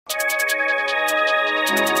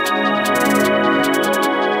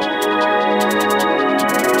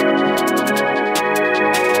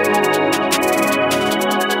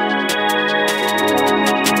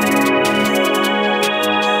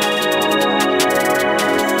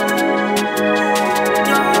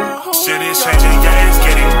Changing, yeah, it's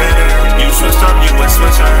getting better. You switched up, you went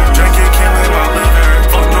switcher. Drinking, killing my liver.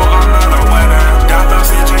 Fuck no, I'm not a winner. Down loud,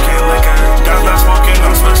 still drinking liquor. Down loud, smoking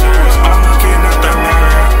no switchers. I'm looking at the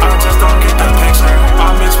mirror. I just don't get the picture. I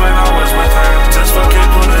miss when I was with her. Just fucking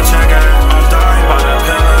pull the trigger. I'm dying by the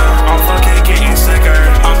pillar. I'm fucking getting sicker.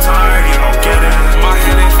 I'm tired, you don't get it. My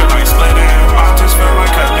head ain't feel like splitting. I just feel like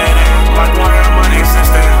committing. Like why am I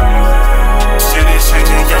existing? Shit is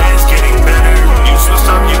changing, yeah, it's getting better. You switched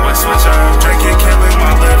up, you went switcher. Drinking, killing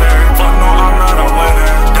my liver. Fuck no, I'm not a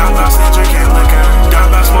winner. Down loud, still drinking liquor. Down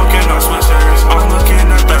loud, smoking no switchers. I'm looking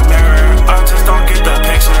at the mirror. I just don't get the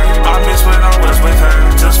picture. I miss when I was with her.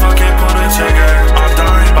 Just fucking pull the trigger. I'm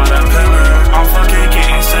dying by the pillar. I'm fucking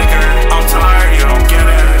getting sicker. I'm tired, you don't get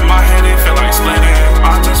it. My head ain't feel like splitting.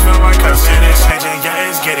 I just feel like a shit is changing, yeah,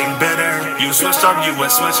 it's getting better. You switched up, you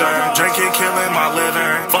went switcher. Drinking, killing my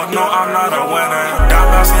liver. Fuck no, I'm not a winner. Down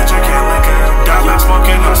loud, still drinking liquor. Down loud,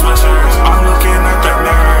 smoking no switchers.